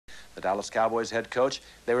the Dallas Cowboys head coach.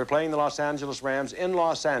 They were playing the Los Angeles Rams in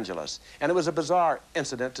Los Angeles, and it was a bizarre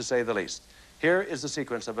incident, to say the least. Here is the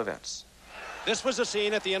sequence of events. This was the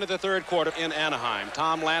scene at the end of the third quarter in Anaheim.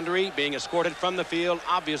 Tom Landry being escorted from the field,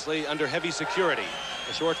 obviously under heavy security.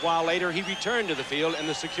 A short while later, he returned to the field, and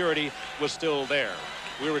the security was still there.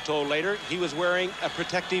 We were told later he was wearing a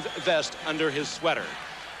protective vest under his sweater.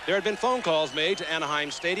 There had been phone calls made to Anaheim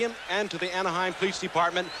Stadium and to the Anaheim Police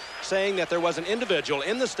Department saying that there was an individual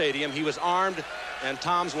in the stadium. He was armed, and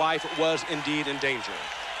Tom's life was indeed in danger.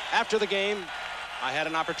 After the game, I had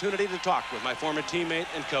an opportunity to talk with my former teammate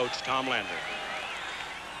and coach, Tom Landry.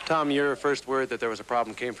 Tom, your first word that there was a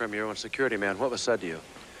problem came from your own security man. What was said to you?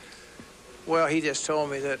 Well, he just told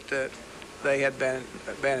me that they had been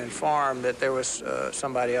informed that there was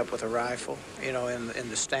somebody up with a rifle, you know, in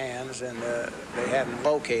the stands, and they hadn't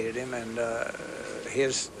located him, and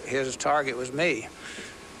his target was me,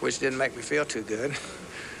 which didn't make me feel too good.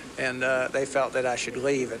 And they felt that I should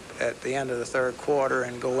leave at the end of the third quarter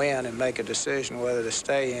and go in and make a decision whether to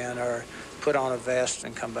stay in or put on a vest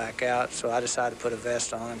and come back out. So I decided to put a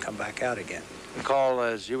vest on and come back out again. The call,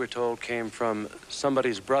 as you were told, came from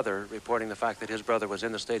somebody's brother reporting the fact that his brother was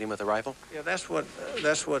in the stadium with a rifle? Yeah, that's what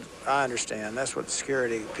I understand. That's what the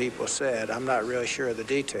security people said. I'm not really sure of the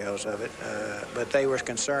details of it, but they were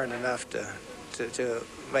concerned enough to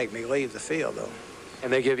make me leave the field, though.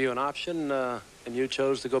 And they give you an option, and you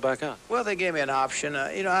chose to go back out? Well, they gave me an option.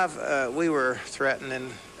 You know, we were threatened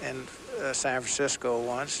in San Francisco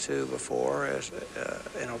once, too, before, as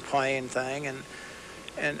you know, plane thing,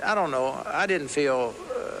 and I don't know. I didn't feel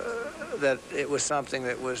that it was something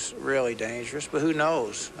that was really dangerous, but who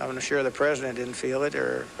knows? I'm sure the president didn't feel it,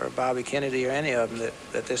 or Bobby Kennedy, or any of them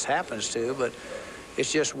that this happens to, but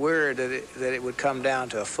it's just weird that it would come down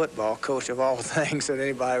to a football coach of all things, that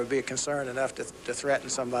anybody would be concerned enough to threaten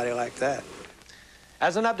somebody like that.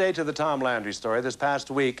 As an update to the Tom Landry story, this past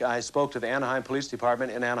week I spoke to the Anaheim Police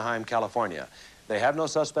Department in Anaheim, California. They have no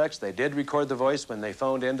suspects. They did record the voice when they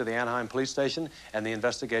phoned into the Anaheim Police Station, and the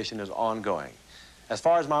investigation is ongoing. As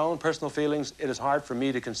far as my own personal feelings, it is hard for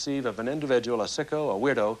me to conceive of an individual, a sicko, a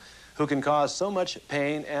weirdo, who can cause so much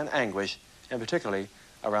pain and anguish, and particularly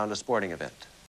around a sporting event.